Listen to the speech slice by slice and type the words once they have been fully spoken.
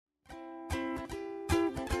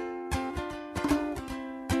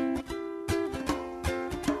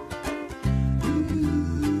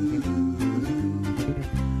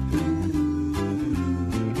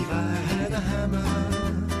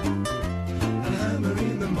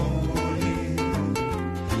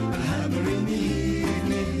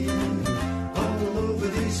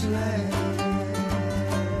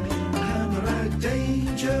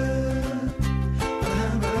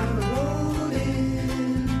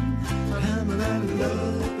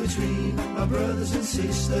between my brothers and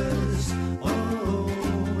sisters all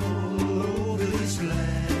over this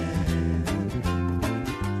land.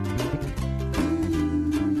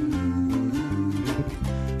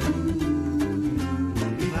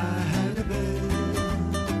 If I had a bell,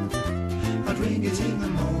 I'd ring it in the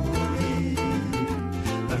morning,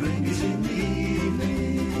 I'd ring it in the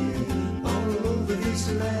evening, all over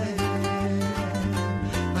this land.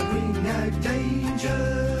 I'd ring out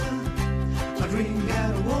danger, I'd ring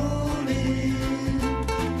out a warning,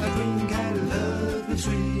 I'd ring out love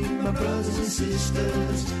between my brothers and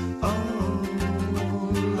sisters all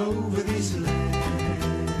over this land.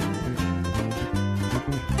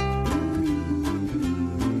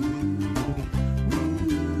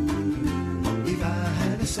 If I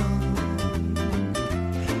had a song,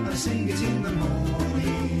 I'd sing it in the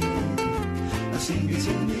morning, I'd sing it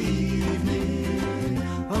in the evening,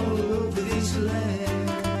 all over this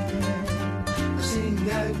land. I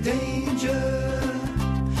sing out danger,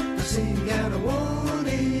 I sing out a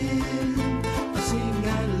warning, I sing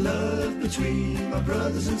out love between my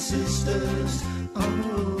brothers and sisters all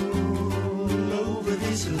over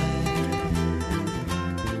this land.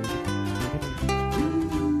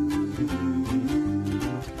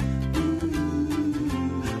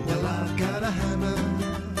 Well, I've got a hammer,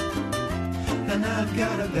 and I've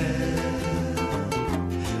got a bell,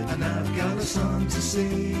 and I've got a song to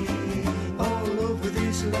sing all over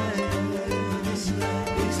this land. It's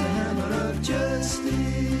a hammer of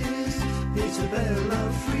justice, it's a bell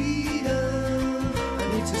of freedom,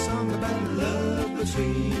 and it's a song about love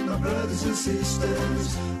between my brothers and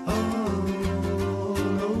sisters all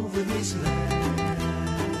over this land.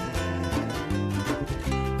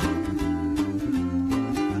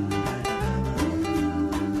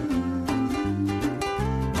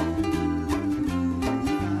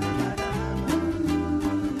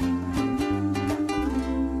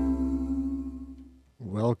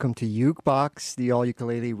 Welcome to Ukebox, the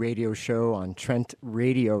all-ukulele radio show on Trent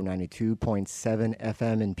Radio 92.7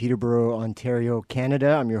 FM in Peterborough, Ontario,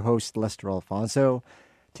 Canada. I'm your host, Lester Alfonso.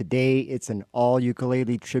 Today, it's an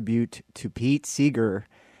all-ukulele tribute to Pete Seeger.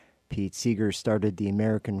 Pete Seeger started the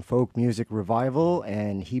American folk music revival,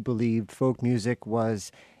 and he believed folk music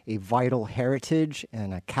was a vital heritage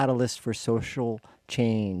and a catalyst for social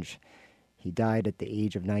change. He died at the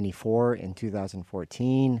age of 94 in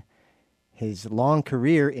 2014. His long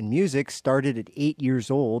career in music started at 8 years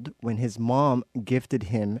old when his mom gifted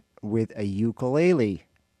him with a ukulele.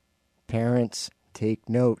 Parents, take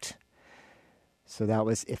note. So that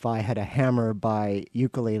was If I Had a Hammer by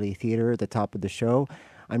Ukulele Theater at the top of the show.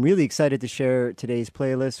 I'm really excited to share today's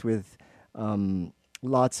playlist with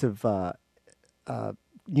lots of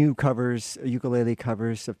new covers, ukulele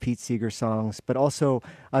covers of Pete Seeger songs, but also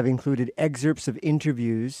I've included excerpts of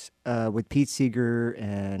interviews with Pete Seeger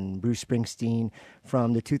and Bruce Springsteen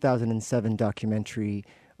from the 2007 documentary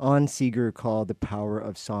on Seeger called The Power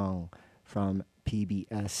of Song from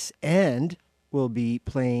PBS. And we'll be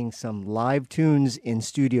playing some live tunes in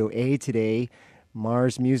Studio A today.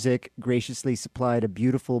 Mars Music graciously supplied a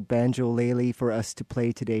beautiful banjo-lele for us to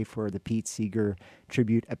play today for the Pete Seeger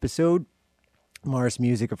tribute episode. Mars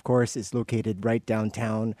Music, of course, is located right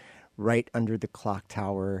downtown, right under the clock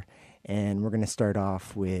tower. And we're going to start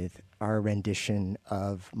off with our rendition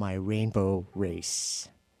of My Rainbow Race.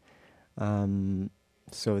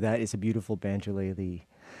 So that is a beautiful banjo-lele.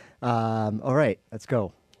 All right, let's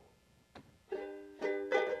go.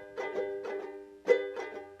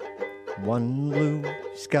 One blue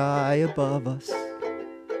sky above us,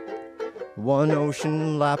 one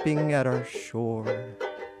ocean lapping at our shore,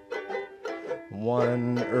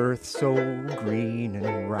 one earth so green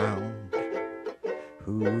and round,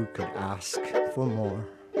 who could ask for more?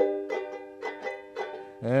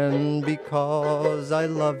 And because I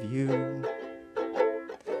love you,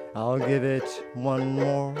 I'll give it one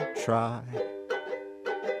more try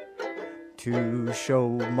to show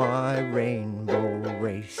my rainbow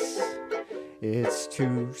race. It's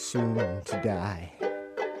too soon to die.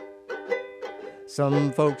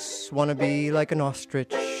 Some folks want to be like an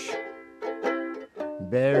ostrich,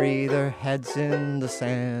 bury their heads in the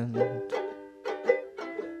sand.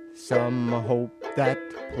 Some hope that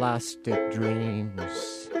plastic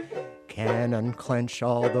dreams can unclench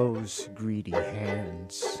all those greedy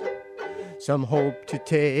hands. Some hope to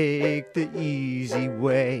take the easy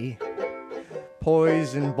way.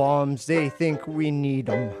 Poison bombs, they think we need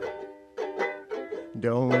 'em.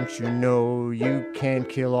 Don't you know you can't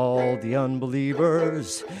kill all the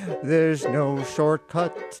unbelievers? There's no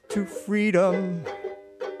shortcut to freedom.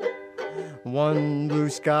 One blue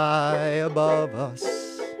sky above us,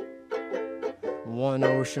 one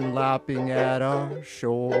ocean lapping at our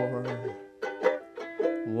shore,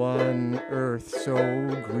 one earth so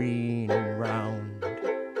green and round.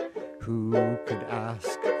 Who could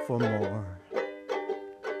ask for more?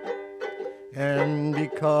 And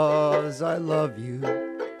because I love you,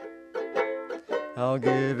 I'll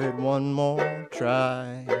give it one more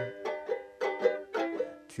try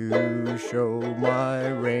to show my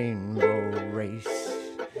rainbow race.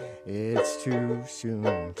 It's too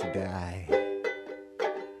soon to die.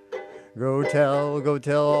 Go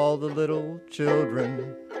tell all the little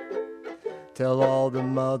children. Tell all the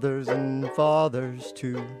mothers and fathers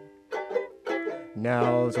too.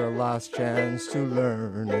 Now's our last chance to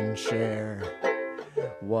learn and share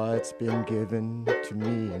what's been given to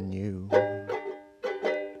me and you.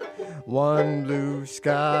 One blue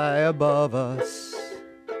sky above us,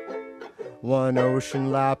 one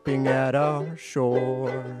ocean lapping at our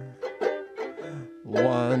shore,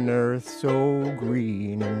 one earth so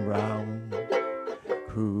green and round.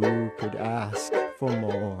 Who could ask for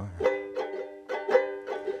more?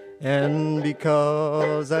 And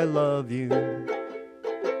because I love you,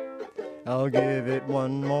 I'll give it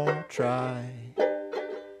one more try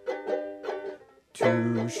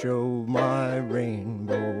to show my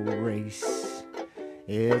rainbow race.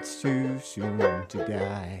 It's too soon to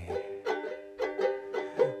die.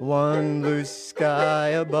 One blue sky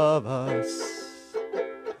above us,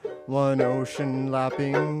 one ocean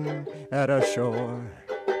lapping at our shore,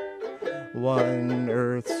 one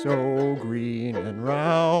earth so green and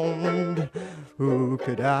round. Who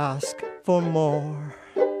could ask for more?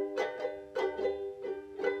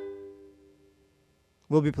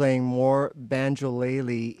 We'll be playing more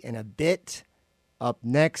banjolele in a bit. Up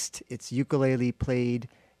next, it's ukulele played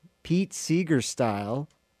Pete Seeger style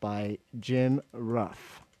by Jim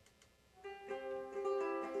Ruff.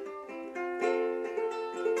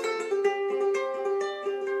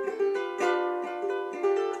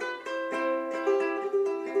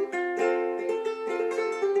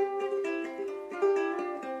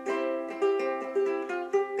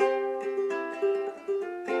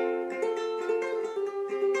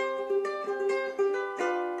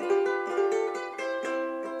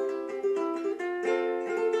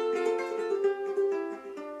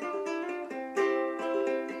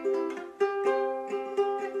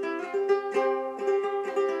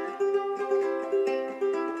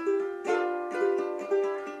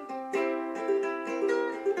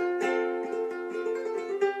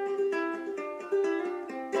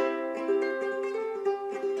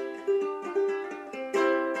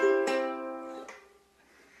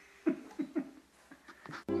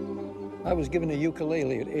 I was given a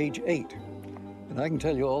ukulele at age 8, and I can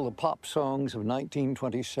tell you all the pop songs of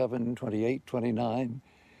 1927, 28, 29.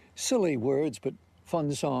 Silly words, but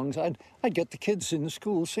fun songs. I'd get the kids in the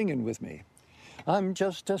school singing with me. I'm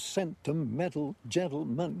just a sentimental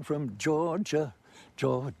gentleman from Georgia,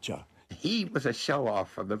 Georgia. He was a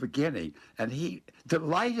show-off from the beginning, and he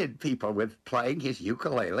delighted people with playing his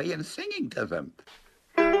ukulele and singing to them.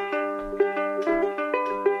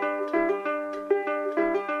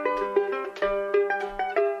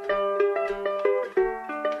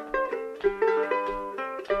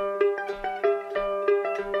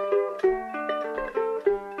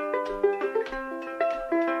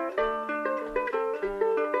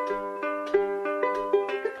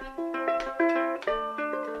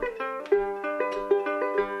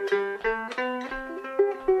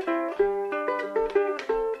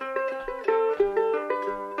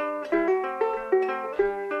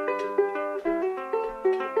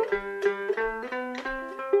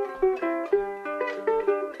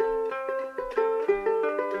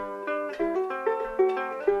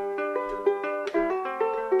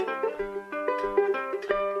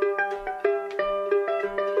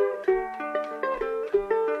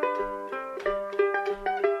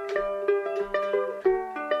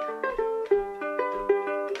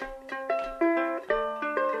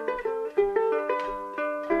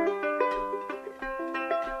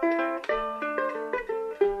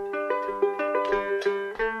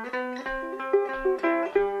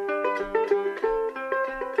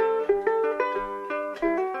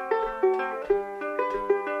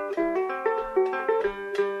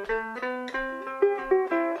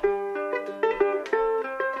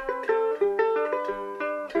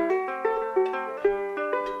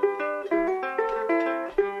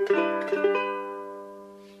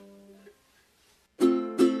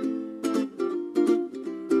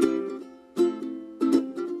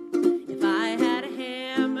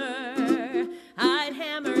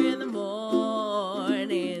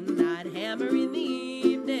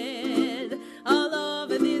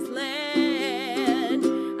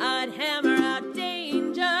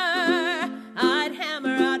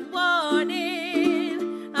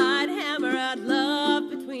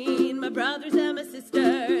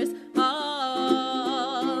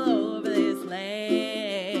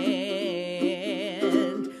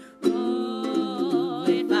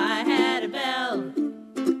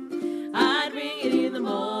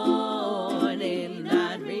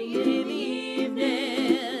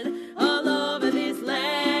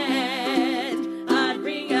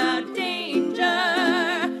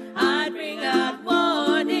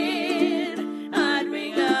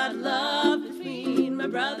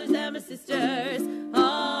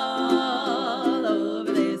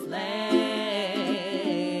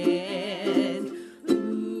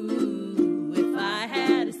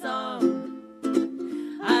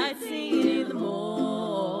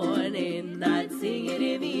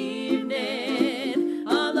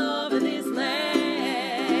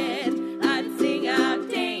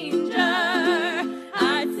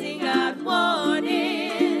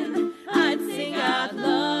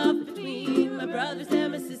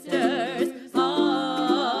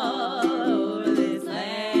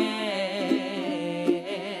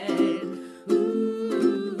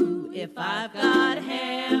 I've got a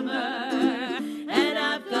hammer, and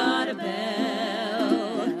I've got a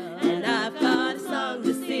bell, and I've got a song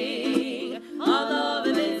to sing all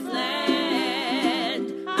over this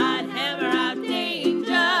land. I'd hammer out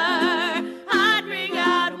danger, I'd ring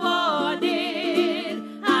out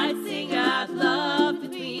warning, I'd sing out love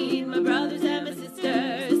between my brothers and my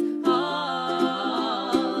sisters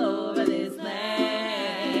all over this land.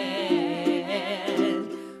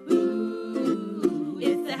 Ooh,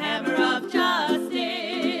 it's the hammer of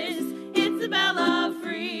justice, it's the bell of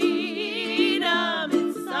freedom,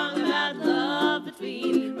 it's a song about love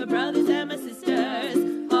between my brothers and my sisters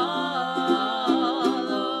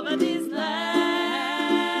all over this land.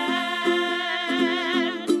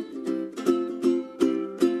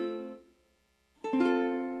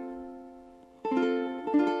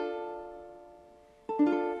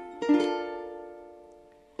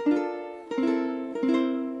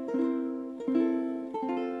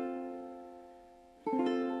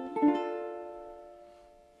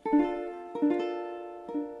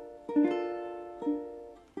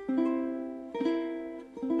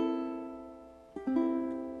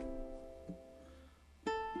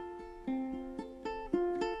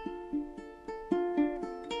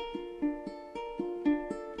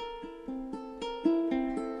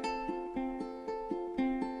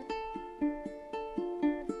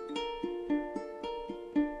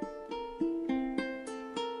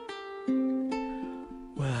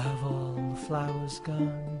 Where have all the flowers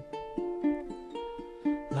gone?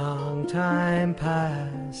 Long time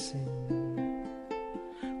passing.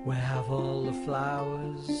 Where have all the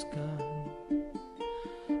flowers gone?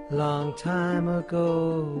 Long time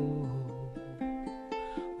ago.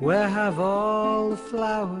 Where have all the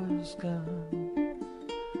flowers gone?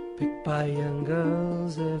 Picked by young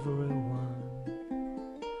girls, everyone.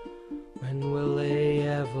 When will they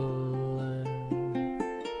ever learn?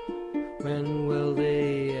 When will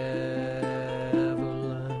they ever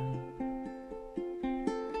learn?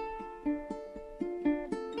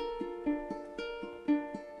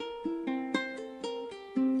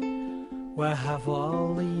 Where have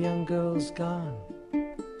all the young girls gone?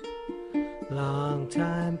 Long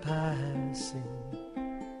time passing.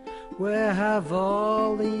 Where have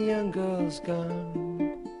all the young girls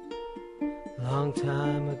gone? Long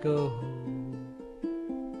time ago.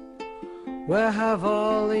 Where have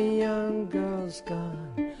all the young girls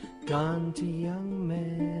gone? Gone to young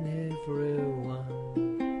men, everyone.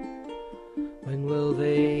 When will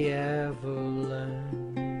they ever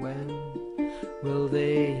learn? When will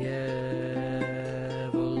they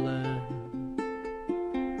ever learn?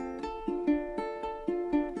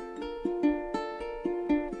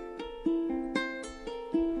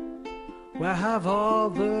 Where have all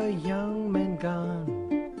the young men gone?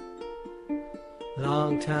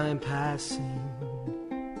 Long time passing.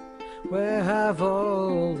 Where have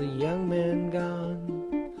all the young men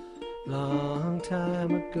gone? Long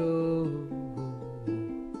time ago.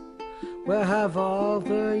 Where have all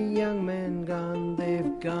the young men gone?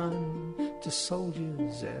 They've gone to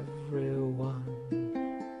soldiers, everyone.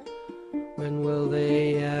 When will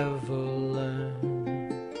they ever learn?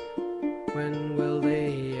 When will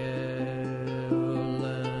they ever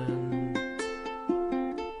learn?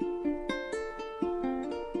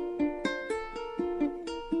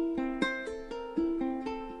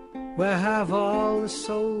 Where have all the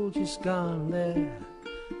soldiers gone there?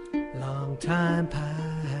 Long time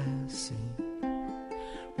passing.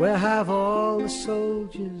 Where have all the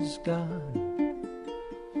soldiers gone?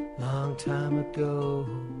 Long time ago.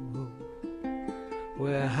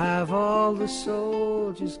 Where have all the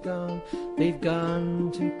soldiers gone? They've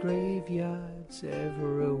gone to graveyards,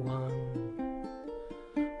 everyone.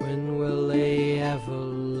 When will they ever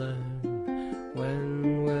learn?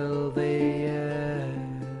 When will they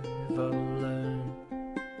ever learn?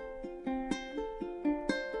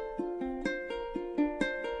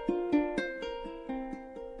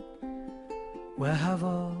 Where have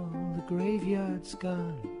all the graveyards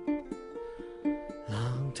gone?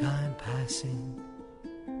 Long time passing.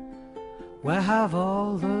 Where have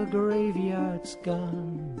all the graveyards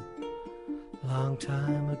gone? Long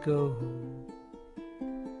time ago.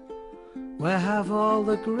 Where have all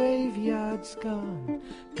the graveyards gone?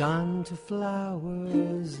 Gone to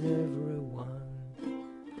flowers, everyone.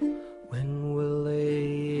 When will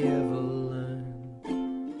they ever learn?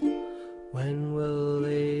 When will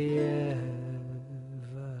they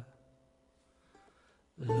ever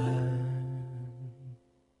learn?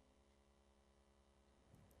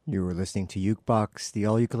 You were listening to Ukebox, the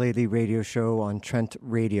all-ukulele radio show on Trent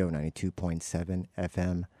Radio 92.7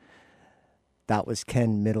 FM. That was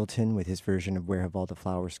Ken Middleton with his version of Where Have All the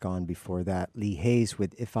Flowers Gone. Before that, Lee Hayes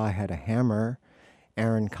with If I Had a Hammer.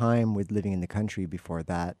 Aaron Kime with Living in the Country before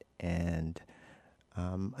that. And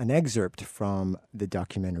an excerpt from the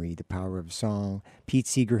documentary The Power of Song. Pete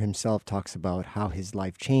Seeger himself talks about how his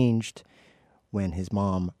life changed when his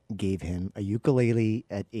mom gave him a ukulele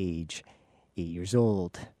at age 8 years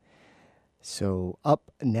old. So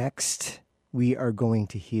up next, we are going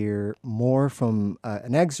to hear more from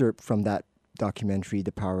an excerpt from that documentary,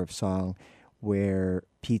 The Power of Song, where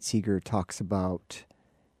Pete Seeger talks about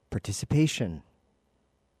participation.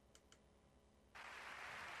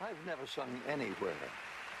 I've never sung anywhere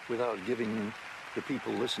without giving the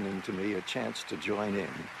people listening to me a chance to join in.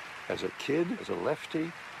 As a kid, as a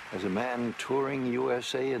lefty, as a man touring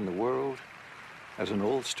USA and the world, as an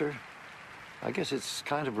oldster, I guess it's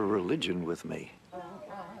kind of a religion with me.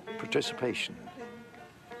 Participation.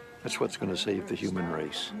 That's what's going to save the human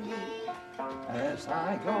race. As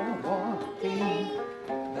I go walking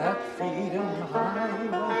that freedom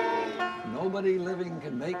highway, nobody living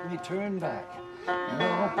can make me turn back.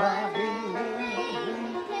 Nobody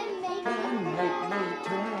living can make me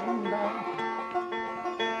turn back.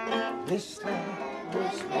 This land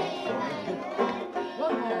was made for you.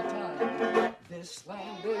 One more time. This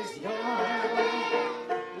land is your land.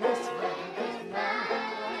 This land is my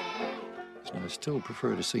land. I still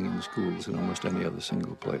prefer to sing in schools than almost any other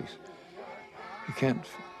single place. You can't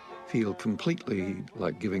feel completely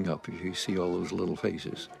like giving up if you see all those little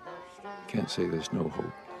faces. You can't say there's no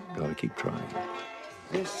hope. Gotta keep trying.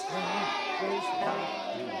 This land is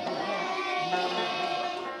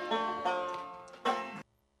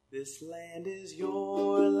This land is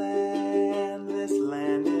your land, this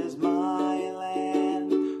land is my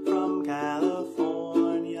land. From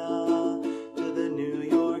California to the New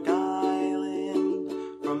York Island,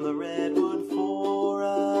 from the Redwood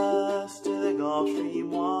Forest to the Gulf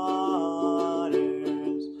Stream waters.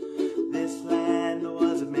 This land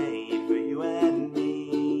was made for you and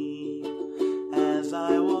me. As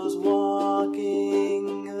I was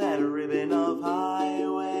walking that ribbon of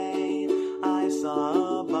highway, I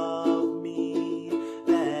saw above me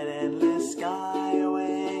that endless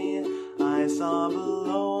skyway. I saw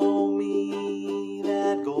below me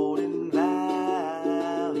that golden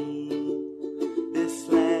valley. This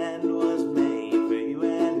land was made for you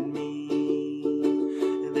and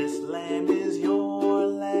me. This land is your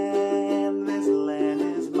land. This land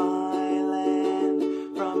is my land.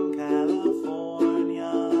 From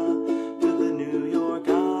California to the New York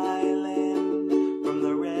Island, from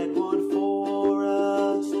the Redwood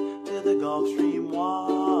Forest to the Gulf Stream waters.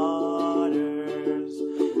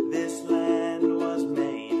 This land was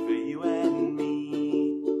made for you and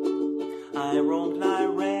me. I roamed and I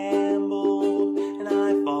rambled and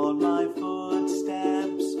I followed my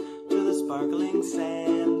footsteps to the sparkling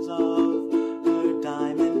sands of her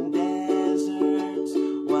diamond deserts,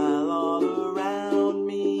 while all around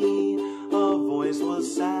me a voice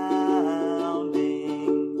was sounding.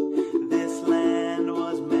 This land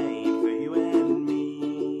was made for you and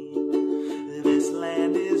me. This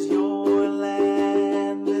land is your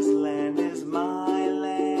land. This land is my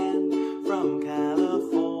land. From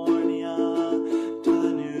California to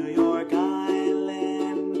the New York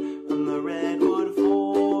Island, from the Redwood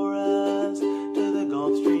Forest to the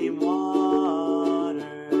Gulf Stream waters.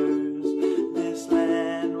 This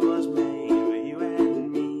land was made for you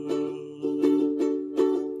and me.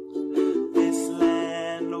 This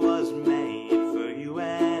land was made for you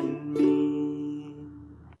and me.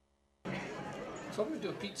 So I'm going to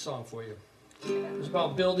do a Pete song for you. It's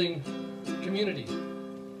about building community.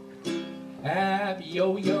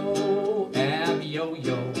 Abby-yo-yo,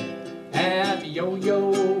 Abby-yo-yo,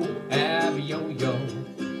 Abby-yo-yo, Abby-yo-yo,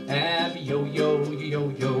 Abby-yo-yo,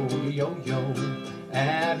 yo-yo, yo-yo,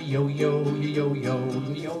 Abby-yo-yo, yo-yo,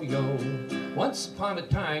 yo-yo. Once upon a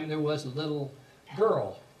time, there was a little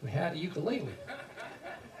girl who had a ukulele.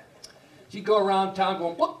 She'd go around town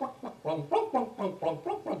going, blunk, blunk, blunk, blunk, blunk, blunk, blunk, blunk,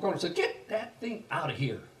 blunk, blunk, blunk. So get that thing out of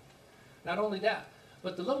here. Not only that,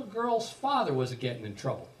 but the little girl's father was getting in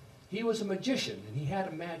trouble. He was a magician, and he had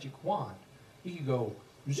a magic wand. He could go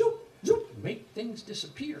zoop, zoop, and make things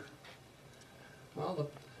disappear. Well, the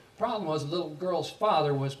problem was the little girl's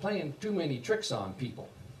father was playing too many tricks on people.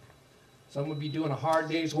 Someone would be doing a hard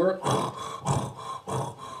day's work.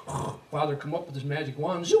 Father come up with his magic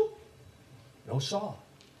wand, zoop, no saw.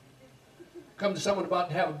 Come to someone about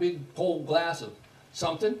to have a big cold glass of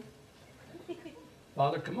something.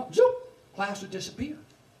 Father come up, zoop, glass would disappear.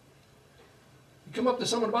 You come up to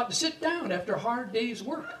someone about to sit down after a hard day's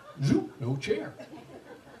work, zoop, no chair.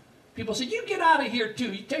 People say, you get out of here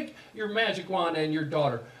too. You take your magic wand and your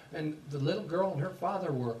daughter, And the little girl and her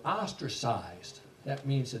father were ostracized. That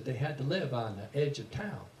means that they had to live on the edge of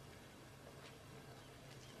town.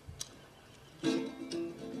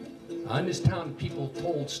 In this town, people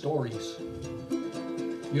told stories.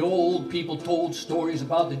 The old people told stories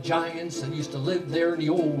about the giants that used to live there in the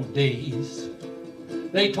old days.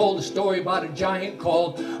 They told a story about a giant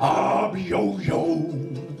called Abby-Yo-Yo.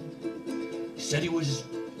 He said he was as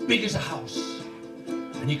big as a house,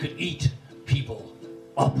 and he could eat people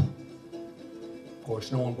up. Of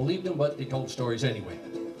course, no one believed him, but they told stories anyway.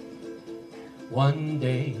 One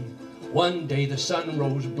day, the sun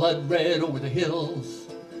rose blood red over the hills.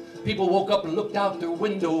 People woke up and looked out their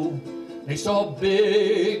window. They saw a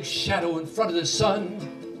big shadow in front of the sun,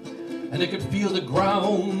 and they could feel the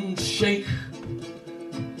ground shake.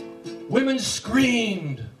 Women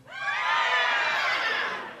screamed.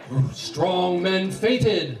 Strong men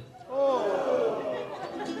fainted. Run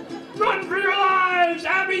for your lives!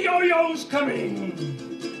 Abby-Yo-Yo's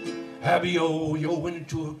coming! Abby-Yo-Yo went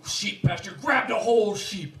into a sheep pasture, grabbed a whole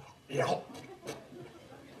sheep. Yelp.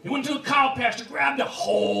 He went to a cow pasture, grabbed a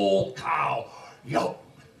whole cow. Yelp.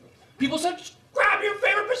 People said, grab your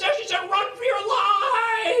favorite possessions and run for your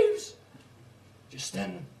lives! Just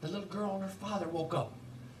then, the little girl and her father woke up.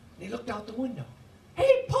 They looked out the window.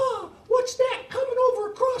 Hey, Pa, what's that coming over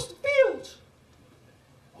across the fields?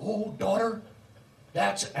 Oh, daughter,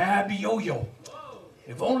 that's Abby-Yo-Yo.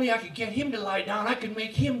 If only I could get him to lie down, I could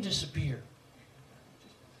make him disappear.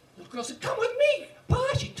 The little girl said, come with me,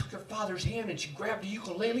 Pa. She took her father's hand and she grabbed the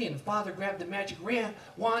ukulele, and the father grabbed the magic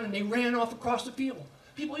wand, and they ran off across the field.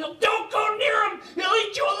 People yelled, don't go near him! He'll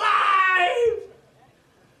eat you alive!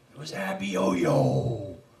 It was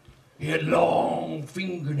Abby-Yo-Yo. He had long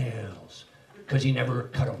fingernails, because he never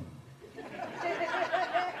cut them.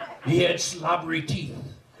 He had slobbery teeth,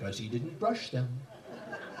 because he didn't brush them.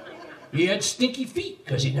 He had stinky feet,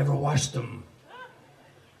 because he never washed them.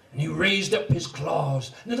 And he raised up his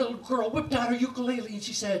claws, and the little girl whipped out her ukulele, and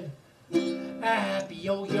she said,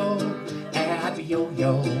 Abby-Yo-Yo,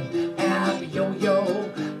 Abby-Yo-Yo,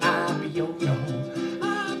 Abby-Yo-Yo, Abby-Yo-Yo,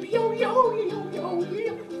 Abby-Yo-Yo.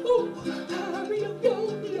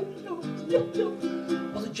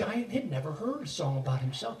 Well, the giant had never heard a song about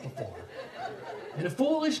himself before. And a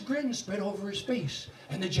foolish grin spread over his face,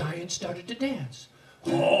 and the giant started to dance.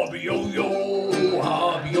 Abby-Yo-Yo,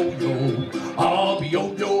 Abby-Yo-Yo,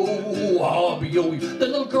 Abby-Yo-Yo, Abby-Yo-Yo. The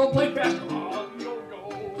little girl played faster.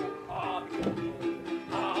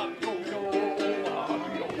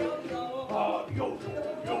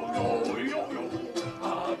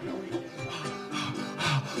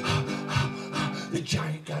 The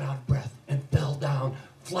giant got out of breath and fell down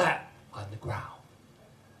flat on the ground.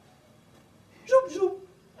 Zoop, zoop.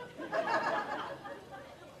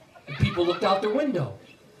 The people looked out their window.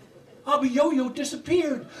 Abby-Yo-Yo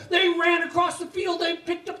disappeared. They ran across the field. They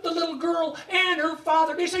picked up the little girl and her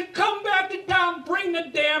father. They said, come back to town. Bring the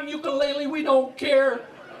damn ukulele. We don't care.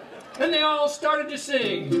 And they all started to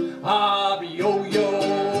sing.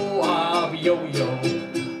 Abby-Yo-Yo, Abby-Yo-Yo,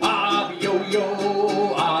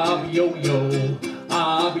 Abby-Yo-Yo, Abby-Yo-Yo,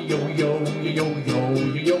 Abby-Yo-Yo, yo-yo,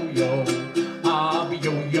 yo-yo,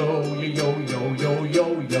 Abby-Yo-Yo, yo-yo,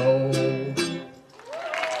 yo-yo.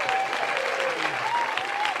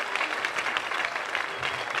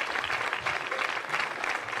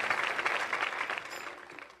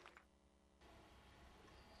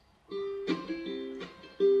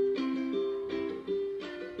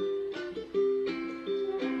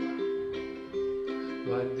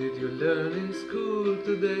 What did you learn in school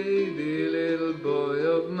today, dear little boy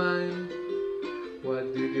of mine?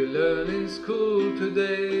 What did you learn in school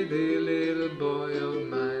today, dear little boy of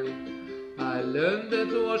mine? I learned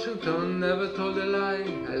that Washington never told a lie.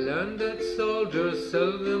 I learned that soldiers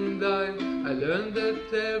seldom die. I learned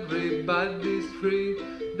that everybody's free.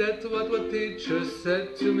 That's what teacher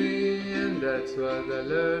said to me, and that's what I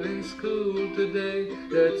learned in school today.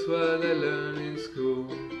 That's what I learned in school.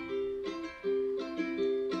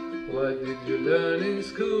 What did you learn in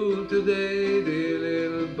school today, dear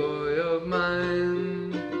little boy of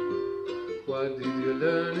mine? What did you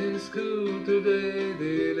learn in school today,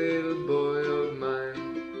 dear little boy of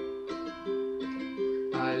mine?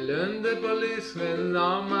 I learned that policemen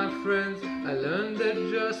are my friends. I learned that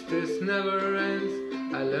justice never ends.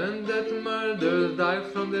 I learned that murderers die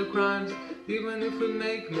from their crimes, even if we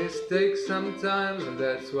make mistakes sometimes. And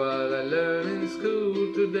that's what I learned in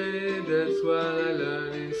school today. That's what I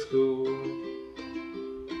learned in school.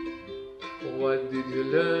 What did you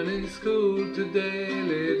learn in school today,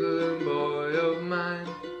 little boy of mine?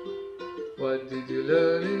 What did you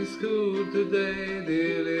learn in school today,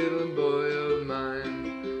 dear little boy of mine?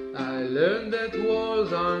 I learned that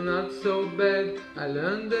wars are not so bad. I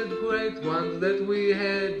learned that great ones that we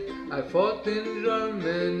had. I fought in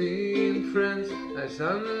Germany, in France.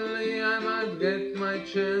 Suddenly I might get my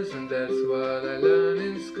chance. And that's what I learned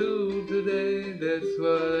in school today. That's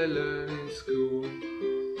what I learned in school.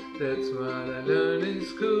 That's what I learned in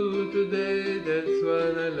school today. That's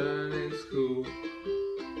what I learned in school.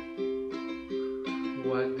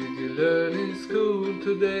 What did you learn in school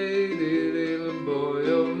today, dear little boy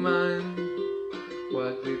of mine?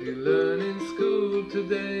 What did you learn in school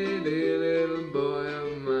today, dear little boy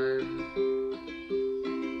of mine?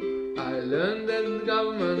 I learned that the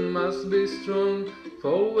government must be strong,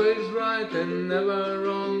 always right and never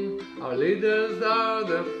wrong. Our leaders are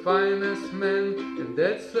the finest men, and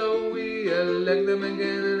that's how we elect them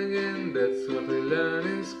again and again. That's what we learn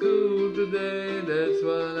in school today. That's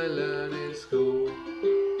what I learned in school.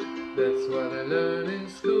 That's what I learned in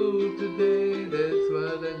school today. That's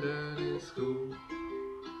what I learned in school.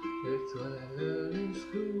 That's what I learned in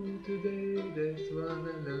school today. That's what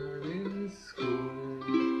I learned in school.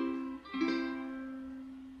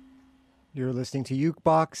 You're listening to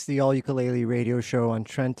Ukebox, the all-ukulele radio show on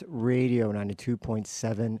Trent Radio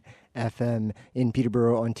 92.7 FM in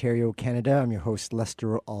Peterborough, Ontario, Canada. I'm your host,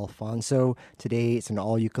 Lester Alfonso. Today, it's an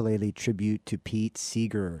all-ukulele tribute to Pete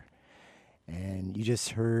Seeger. And you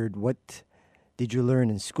just heard What Did You Learn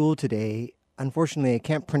in School Today? Unfortunately, I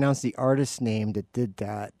can't pronounce the artist's name that did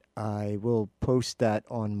that. I will post that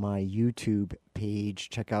on my YouTube page.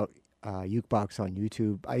 Check out Ukebox on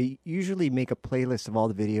YouTube. I usually make a playlist of all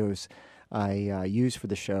the videos I use for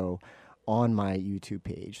the show on my YouTube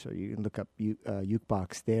page. So you can look up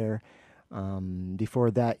Ukebox there.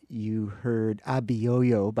 Before that, you heard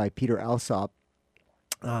Abiyoyo by Peter Alsop.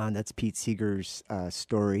 That's Pete Seeger's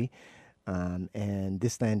story. And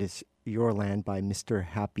This Land Is Your Land by Mr.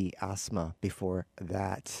 Happy Asthma before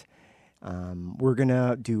that. We're going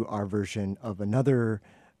to do our version of another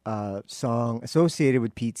song associated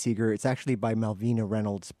with Pete Seeger. It's actually by Malvina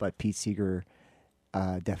Reynolds, but Pete Seeger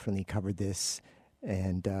definitely covered this.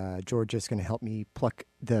 And Georgia's going to help me pluck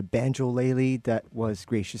the banjo-lele that was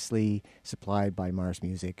graciously supplied by Mars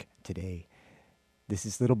Music today. This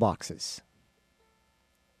is Little Boxes.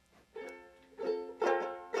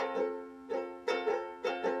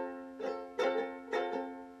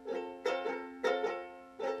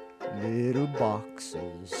 Little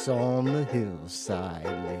boxes on the hillside,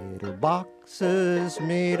 little boxes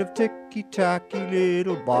made of ticky-tacky,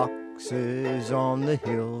 little boxes on the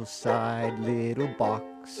hillside, little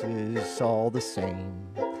boxes all the same.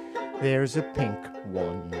 There's a pink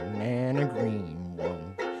one and a green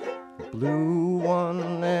one, a blue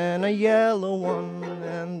one and a yellow one,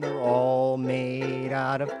 and they're all made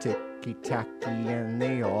out of ticky-tacky, and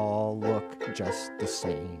they all look just the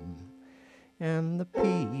same. And the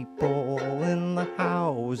people in the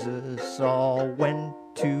houses all went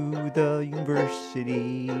to the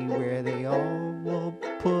university, where they all were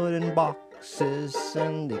put in boxes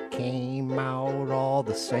and they came out all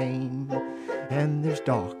the same. And there's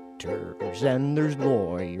doctors and there's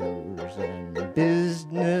lawyers and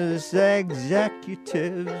business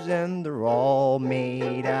executives, and they're all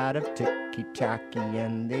made out of ticky-tacky,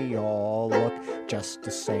 and they all look just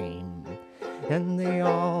the same. And they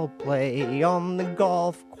all play on the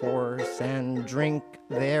golf course and drink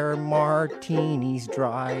their martinis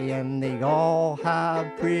dry, and they all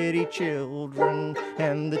have pretty children,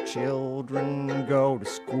 and the children go to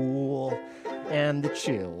school, and the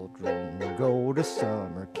children go to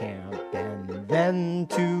summer camp, and then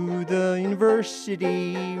to the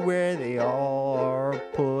university, where they all are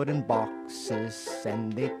put in boxes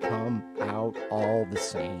and they come out all the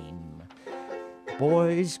same.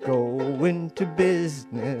 Boys go into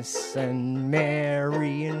business and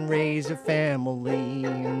marry and raise a family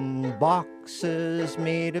in boxes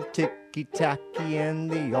made of ticky-tacky,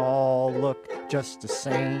 and they all look just the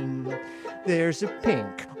same. There's a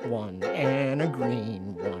pink one and a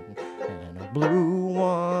green one and a blue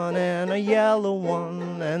one and a yellow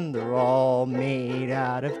one, and they're all made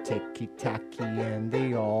out of ticky-tacky, and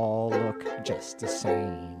they all look just the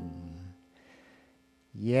same.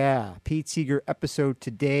 Yeah, Pete Seeger episode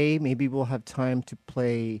today. Maybe we'll have time to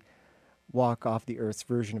play Walk Off the Earth's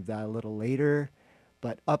version of that a little later.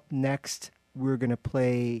 But up next, we're going to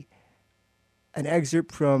play an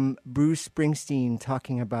excerpt from Bruce Springsteen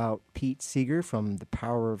talking about Pete Seeger from the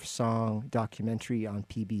Power of Song documentary on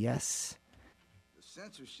PBS. The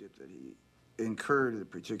censorship that he incurred at a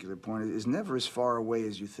particular point is never as far away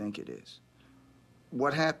as you think it is.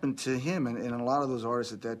 What happened to him and a lot of those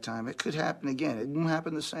artists at that time, it could happen again. It won't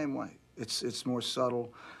happen the same way. It's more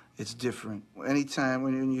subtle. it's different. Anytime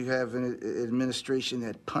when you have an administration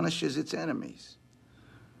that punishes its enemies,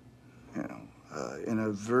 you know, in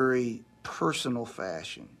a very personal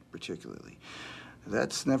fashion, particularly,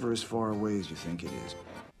 that's never as far away as you think it is.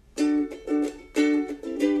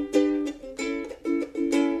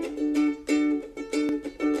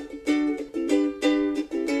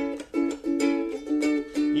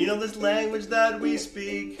 You know, this language that we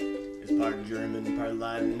speak is part German, part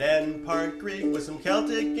Latin, and part Greek, with some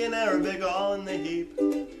Celtic and Arabic all in the heap.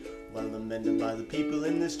 Well lamented by the people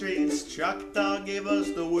in the streets, Choctaw gave us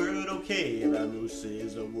the word okay. Vamoose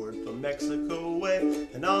is a word from Mexico way,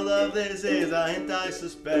 and all of this is a hint, I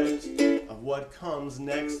suspect, of what comes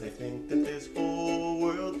next. They think that this whole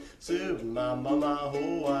world, soon my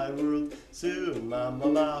whole wide world, soon my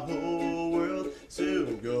whole world,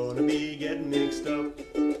 soon gonna be getting mixed up.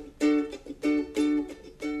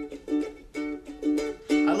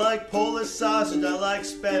 I like Polish sausage, I like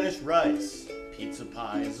Spanish rice. Pizza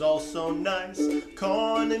pie is also nice.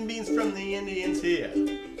 Corn and beans from the Indians here,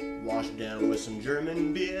 washed down with some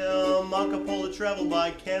German beer. Marco Polo traveled by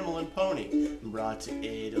camel and pony, brought to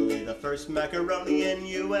Italy the first macaroni, and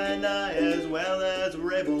you and I, as well as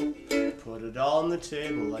were able, put it all on the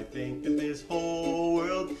table. I think that this whole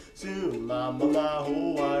world, soon my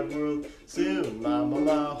whole wide world, soon my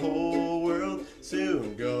whole world,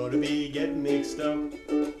 soon gonna be getting mixed up.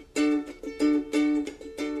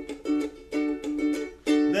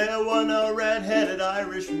 There were no red-headed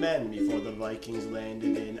Irishmen before the Vikings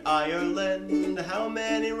landed in Ireland. How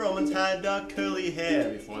many Romans had dark curly hair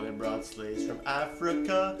before they brought slaves from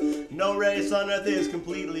Africa? No race on earth is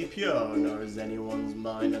completely pure, nor is anyone's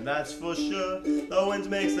mind, and that's for sure. The winds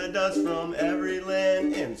makes the dust from every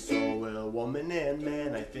land, and so will woman and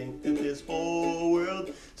man. I think that this whole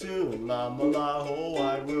world, soon my whole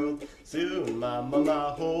wide world, soon my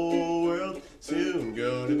whole world, soon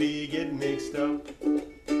gonna be getting mixed up.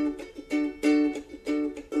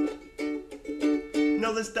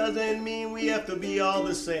 No, this doesn't mean we have to be all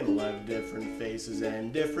the same. We'll have different faces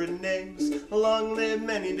and different names. Long live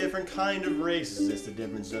many different kind of races. It's the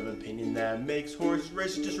difference of opinion that makes horse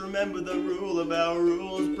races. Just remember the rule about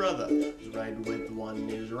rules, brother. What's right with one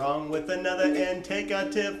is wrong with another. And take a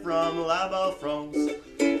tip from La Belle France.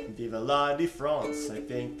 Vive la de France. I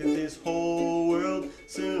think that this whole world,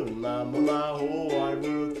 soon my whole wide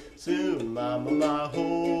world, soon my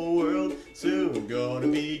whole world, soon gonna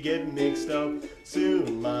be getting mixed up.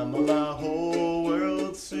 Soon my whole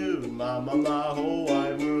world, soon my whole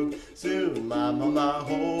wide world, soon my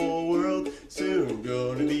whole world, soon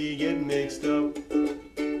gonna be getting mixed up.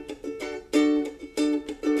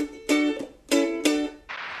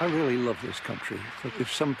 I really love this country. But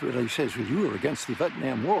if somebody says, well, you were against the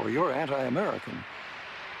Vietnam War, you're anti-American.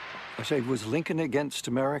 I say, was Lincoln against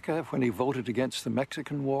America when he voted against the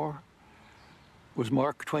Mexican War? Was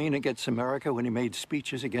Mark Twain against America when he made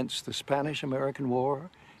speeches against the Spanish-American War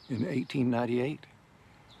in 1898?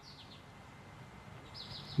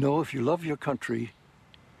 No, if you love your country,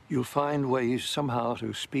 you'll find ways somehow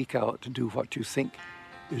to speak out, to do what you think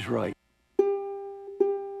is right.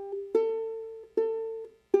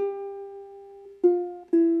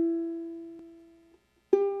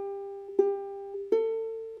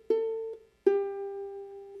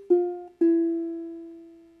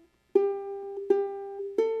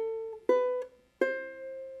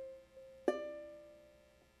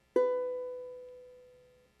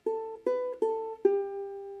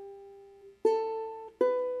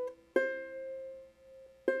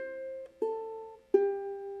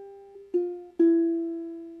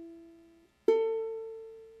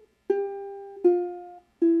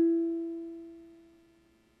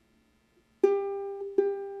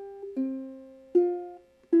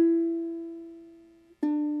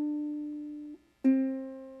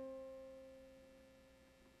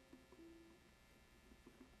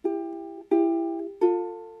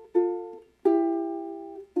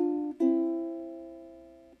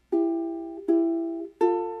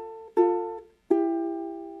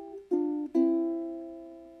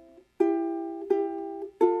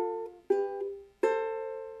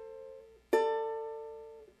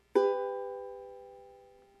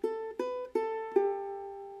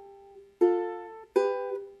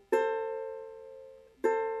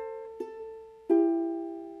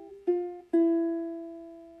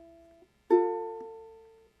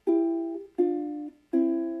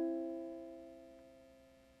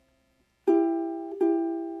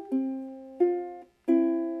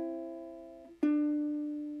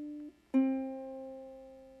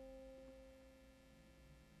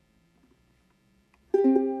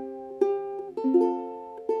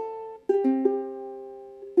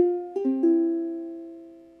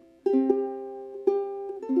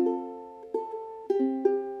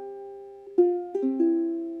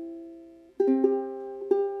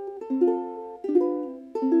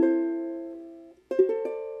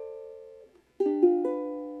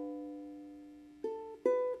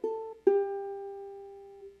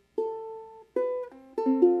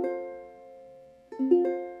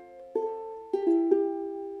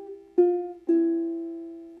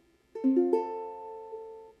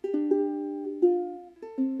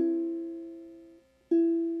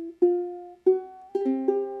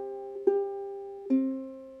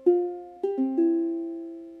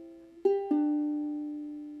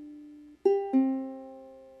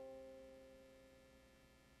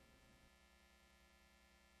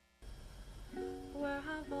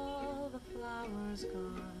 flowers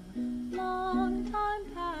gone? Long time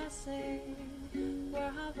passing.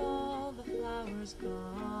 Where have all the flowers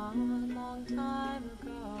gone? Long time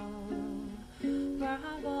ago. Where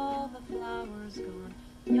have all the flowers gone?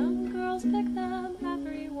 Young girls pick them,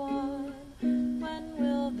 everyone. When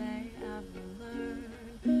will they ever learn?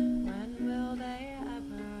 When will they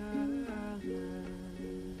ever learn?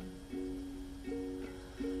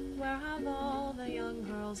 Where have all the young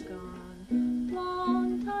girls gone?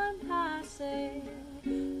 Long time passing.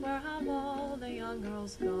 Where have all the young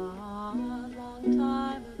girls gone? Long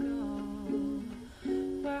time ago.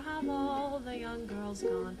 Where have all the young girls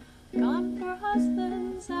gone? Gone for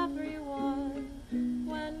husbands, everyone.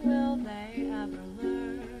 When will they ever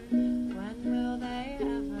learn? When will they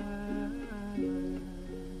ever learn?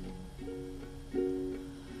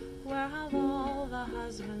 Where have all the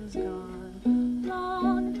husbands gone?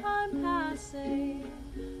 Long time passing.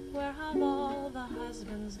 Where have all the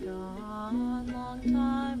husbands gone? Long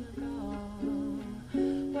time ago.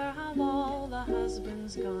 Where have all the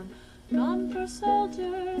husbands gone? Gone for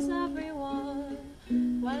soldiers, everyone.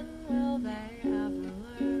 When will they ever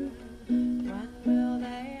learn? When will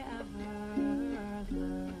they ever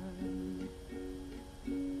learn?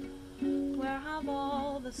 Where have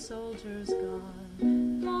all the soldiers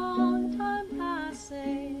gone? Long time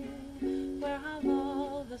passing. Where have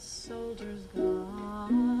all the soldiers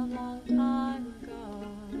gone? Long time ago.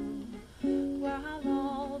 Where have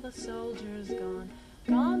all the soldiers gone?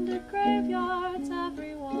 Gone to graveyards,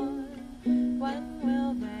 everyone. When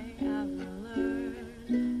will they ever learn?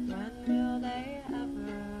 When will they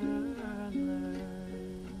ever learn?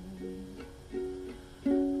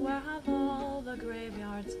 Where have all the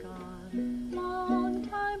graveyards gone? Long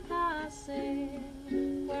time passing.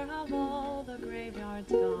 Where have all the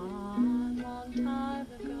graveyards gone? Long time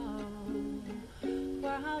ago.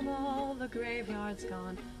 Where have all the graveyards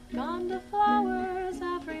gone? Gone to flowers,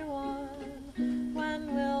 everyone.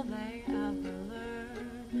 When will they ever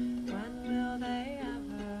learn? When will they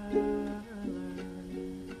ever learn?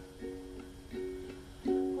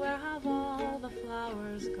 Where have all the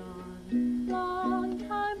flowers gone? Long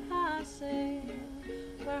time passing.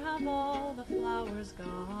 Where have all the flowers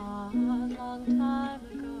gone? Long time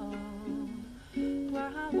ago. Where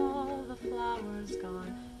have all the flowers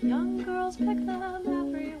gone? Young girls pick them,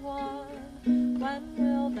 everyone. When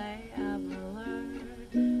will they ever learn?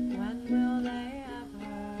 When will they ever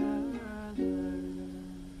learn?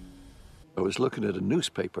 I was looking at a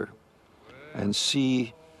newspaper and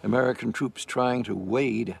see American troops trying to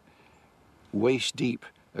wade waist deep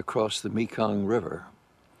across the Mekong River.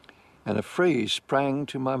 And a phrase sprang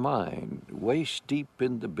to my mind, waist deep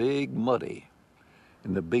in the big muddy,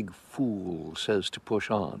 and the big fool says to push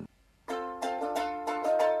on. It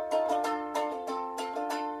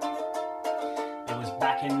was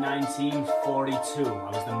back in 1942. I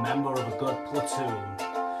was the member of a good platoon.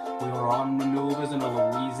 We were on maneuvers in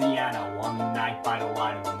Louisiana one night by the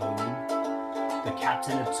light of the moon. The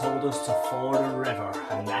captain had told us to ford a river,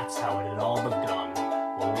 and that's how it had all begun.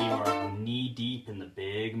 Well, we were knee-deep in the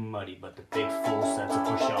big muddy, but the big fool said to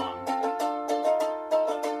push on.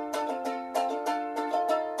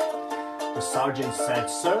 The sergeant said,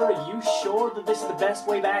 "Sir, are you sure that this is the best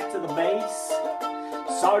way back to the base?"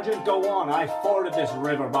 "Sergeant, go on. I forded this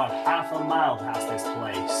river about half a mile past this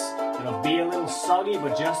place. It'll be a little soggy,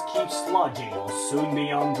 but just keep sludging. We'll soon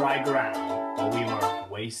be on dry ground." But we were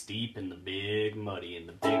waist deep in the big muddy, and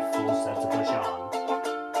the big fool said to push on.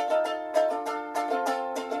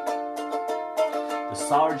 The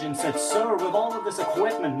sergeant said, "Sir, with all of this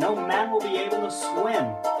equipment, no man will be able to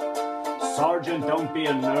swim." "Sergeant, don't be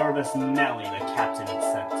a nervous Nelly," the captain had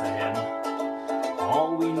said to him.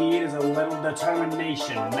 "All we need is a little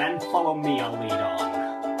determination. Men, follow me, I'll lead on."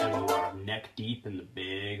 And we were neck deep in the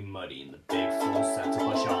big muddy, and the big fool said to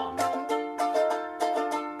push on.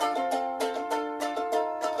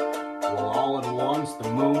 Well, all at once, the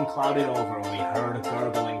moon clouded over, and we heard a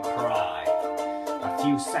gurgling cry. A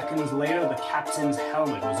few seconds later, the captain's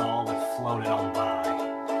helmet was all that floated on by.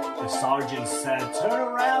 The sergeant said, "Turn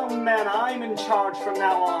around, men, I'm in charge from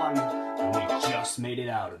now on." And we just made it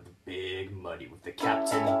out of the big muddy with the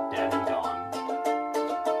captain dead and gone.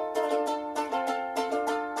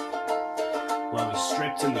 Well, we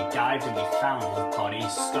stripped and we dived and we found his body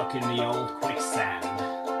stuck in the old quicksand.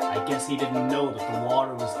 I guess he didn't know that the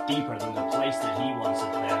water was deeper than the place that he once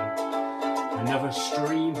had been. Another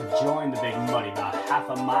stream had joined the big muddy about half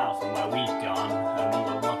a mile from where we'd gone, and we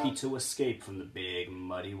were lucky to escape from the big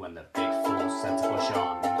muddy when the big fool said to push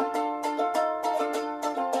on.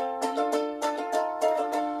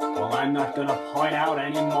 Well, I'm not gonna point out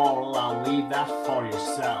any moral, I'll leave that for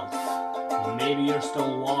yourself. Maybe you're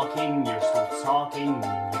still walking, you're still talking,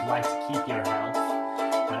 you'd like to keep your health.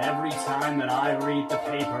 But every time that I read the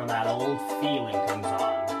paper, that old feeling comes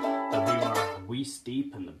on. That we were waist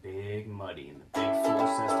deep in the big muddy and the big fool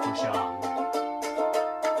says to push on.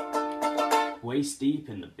 Waist deep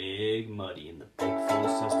in the big muddy and the big fool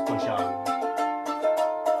says to push on.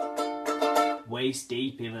 Waist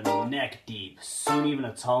deep, even neck deep. Soon even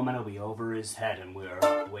a tall man will be over his head, and we're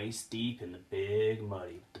waist deep in the big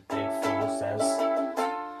muddy. The big fool says,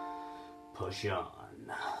 push on.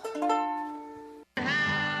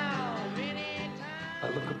 I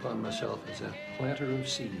look upon myself as a planter of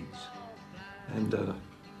seeds, and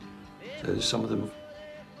says some of them,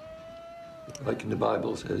 like in the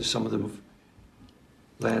Bible, says some of them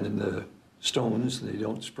land in the stones and they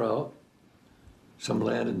don't sprout. Some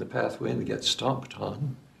land in the pathway and they get stomped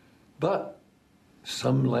on, but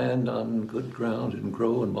some land on good ground and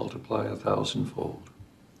grow and multiply 1,000-fold.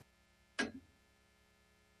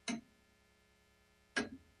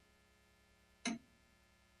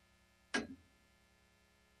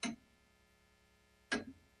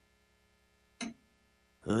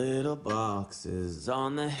 Little boxes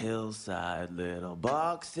on the hillside, little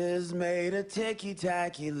boxes made of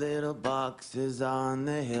ticky-tacky, little boxes on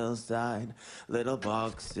the hillside, little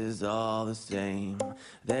boxes all the same.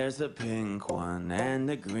 There's a pink one and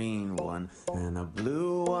a green one and a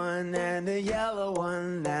blue one and a yellow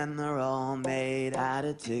one, and they're all made out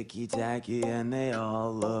of ticky-tacky and they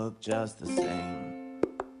all look just the same.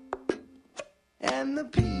 And the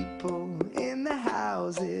people in the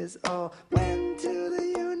houses all went to the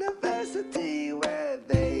university where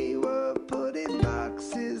they were put in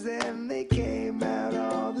boxes and they came out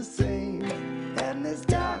all the same. And there's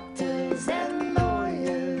doctors and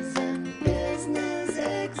lawyers and business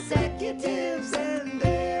executives, and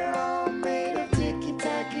they're all made of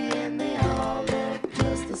ticky-tacky and they all look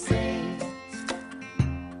just the same.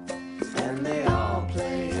 And they all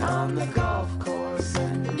play on the golf course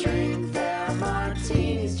and drink their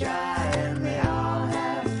martinis dry, and they all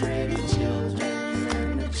have pretty children,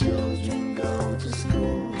 and the children go to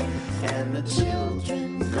school, and the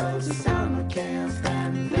children go to summer camp,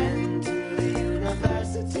 and then to the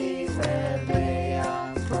university where they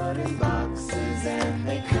are put in boxes and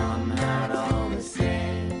they come out all the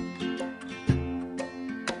same.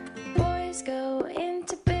 Boys go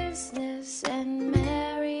into business and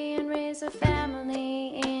marry and raise a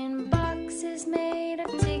family in boxes made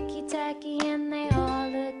of ticky-tacky, and they all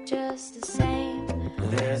look just the same.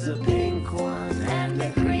 There's a pink one and a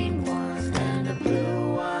green one and a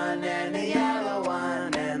blue one and a yellow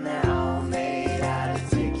one, and they're all made out of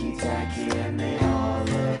ticky-tacky and they all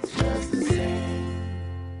look just the same.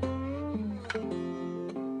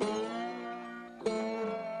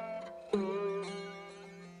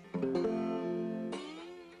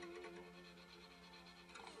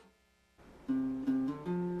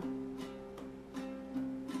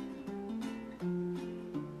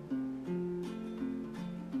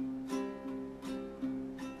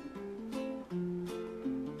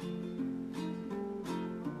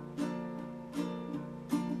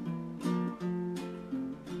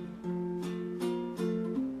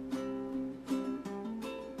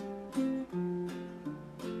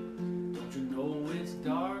 Don't you know it's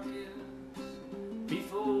darkest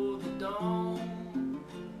before the dawn?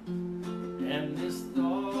 And this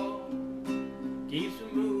thought keeps me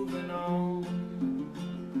moving on.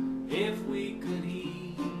 If we could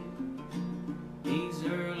heed these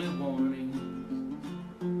early warnings,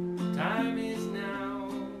 time is now,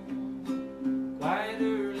 quite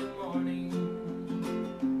early morning.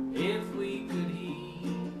 If we could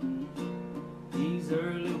heed these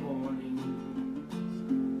early warnings,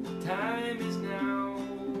 time is now,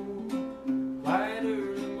 quite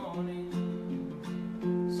early morning.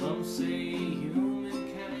 Some say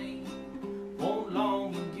humankind won't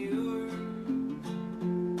long endure.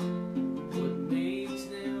 What makes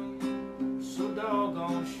them so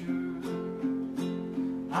doggone sure?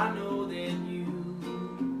 I know that you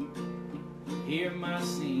hear my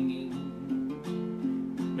singing,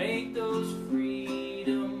 make those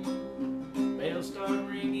freedom bells start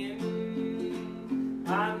ringing.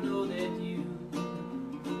 I know that you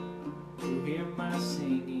hear my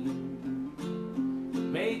singing,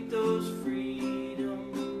 make those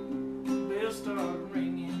freedom bells start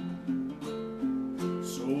ringing.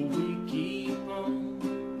 So we keep on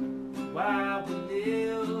while we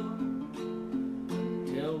live,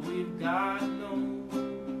 till we've got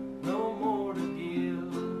no more to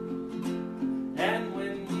give.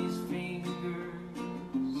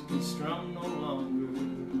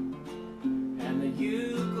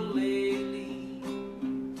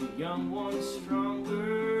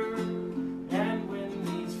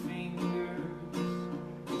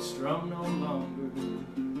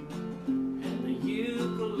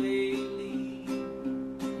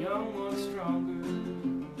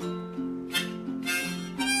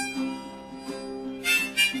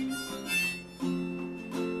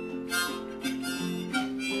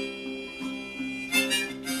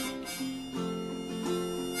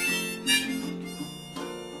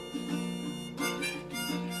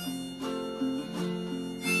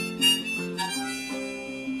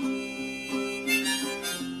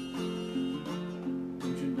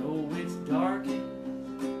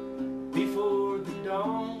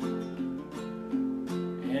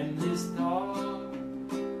 this thought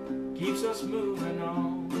keeps us moving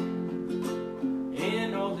on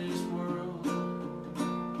in all this world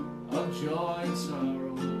of joy and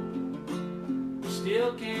sorrow. We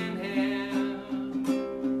still can't have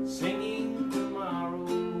singing tomorrow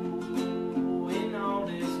in all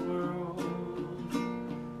this world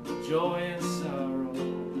of joy and sorrow.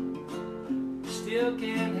 We still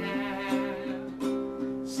can't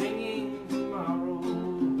have singing tomorrow.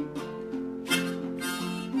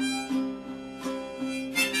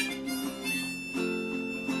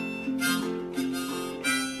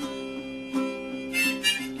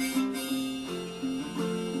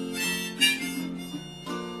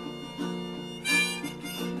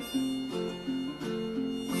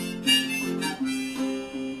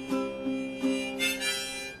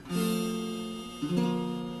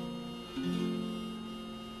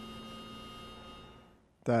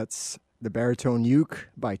 That's the baritone uke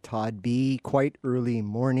by Todd B. Quite Early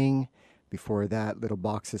Morning. Before that, Little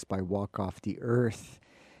Boxes by Walk Off the Earth.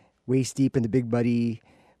 Waist Deep in the Big Buddy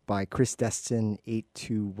by Chris Destin,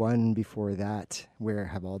 821. Before that, Where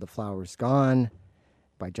Have All the Flowers Gone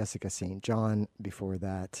by Jessica St. John. Before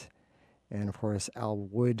that, and of course, Al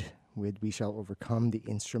Wood with We Shall Overcome, the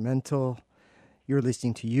instrumental. You're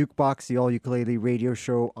listening to Ukebox, the all-ukulele radio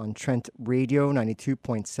show on Trent Radio,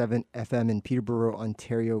 92.7 FM in Peterborough,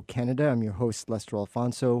 Ontario, Canada. I'm your host, Lester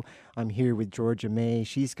Alfonso. I'm here with Georgia May.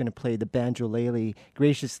 She's going to play the banjolele,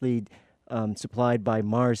 graciously supplied by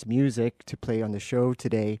Mars Music to play on the show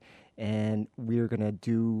today. And we're going to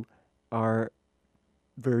do our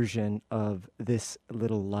version of This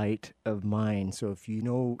Little Light of Mine. So if you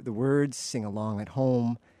know the words, sing along at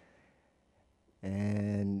home.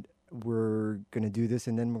 And we're going to do this,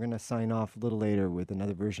 and then we're going to sign off a little later with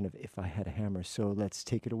another version of If I Had a Hammer. So let's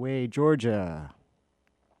take it away, Georgia.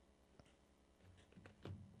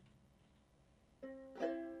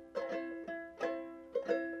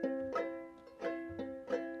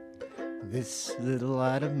 This little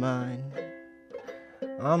light of mine,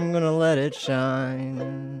 I'm going to let it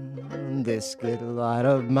shine. This little light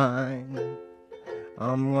of mine,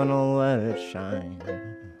 I'm going to let it shine.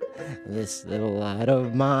 This little light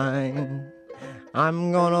of mine,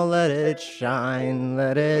 I'm gonna let it shine,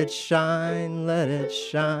 let it shine, let it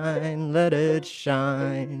shine, let it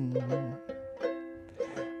shine.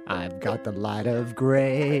 I've got the light of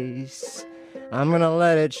grace, I'm gonna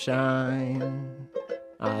let it shine.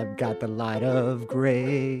 I've got the light of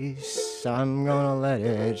grace, I'm gonna let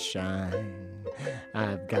it shine.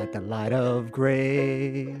 I've got the light of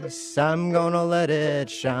grace, I'm gonna let it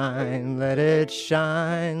shine, let it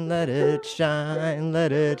shine, let it shine,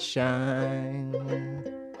 let it shine.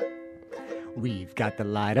 We've got the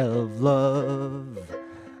light of love,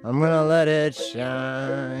 I'm gonna let it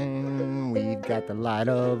shine. We've got the light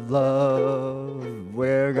of love,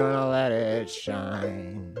 we're gonna let it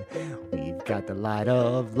shine. We've got the light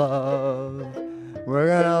of love, we're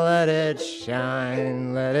gonna let it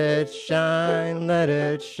shine, let it shine, let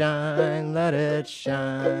it shine, let it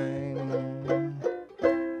shine.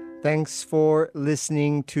 Thanks for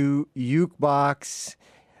listening to Ukebox.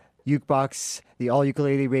 Ukebox, the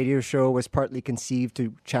all-ukulele radio show, was partly conceived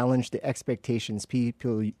to challenge the expectations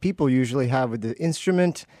people usually have with the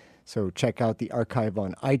instrument. So check out the archive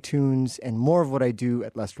on iTunes and more of what I do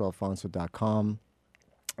at lesteralfonso.com.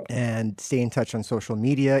 And stay in touch on social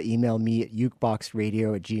media. Email me at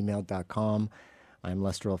ukeboxradio@gmail.com. I'm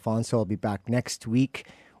Lester Alfonso. I'll be back next week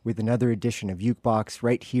with another edition of Ukebox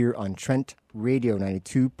right here on Trent Radio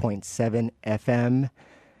 92.7 FM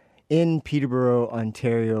in Peterborough,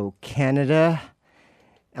 Ontario, Canada.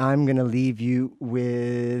 I'm going to leave you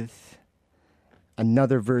with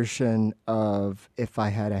another version of If I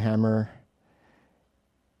Had a Hammer.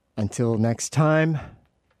 Until next time,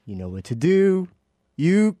 you know what to do.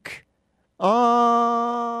 Uke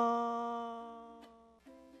on.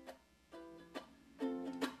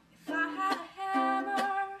 If I had a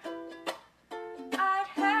hammer, I'd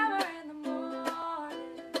hammer in the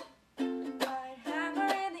morning, I'd hammer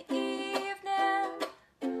in the evening,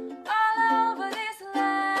 all over this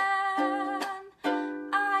land.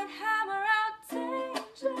 I'd hammer out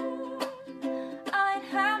danger, I'd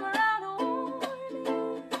hammer out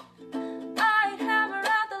warning, I'd hammer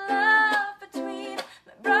out the love between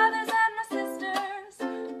brothers and my sisters,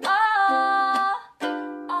 all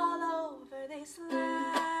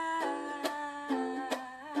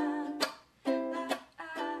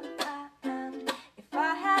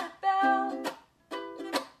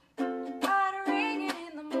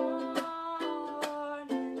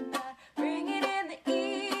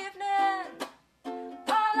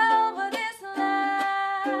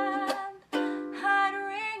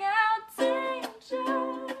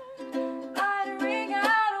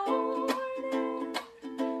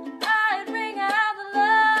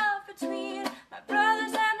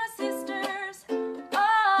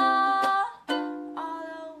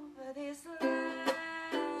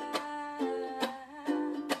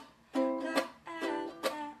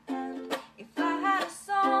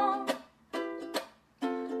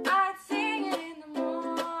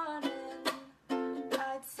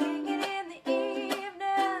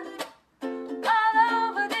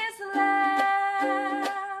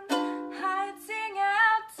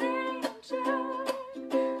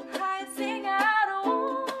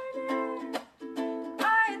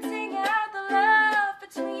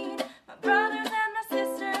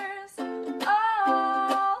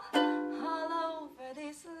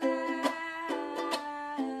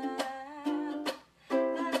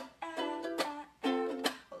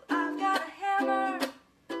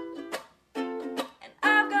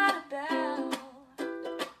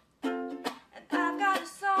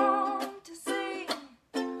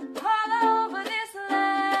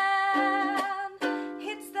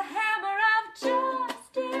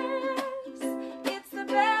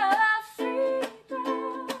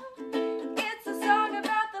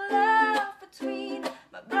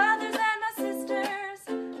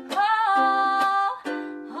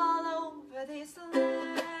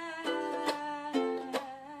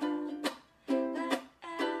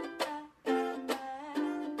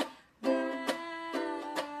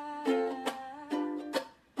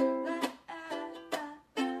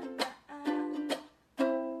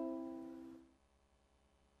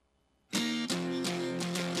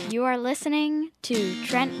You are listening to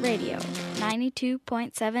Trent Radio,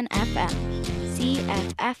 92.7 FM,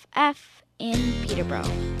 CFFF in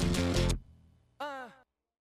Peterborough.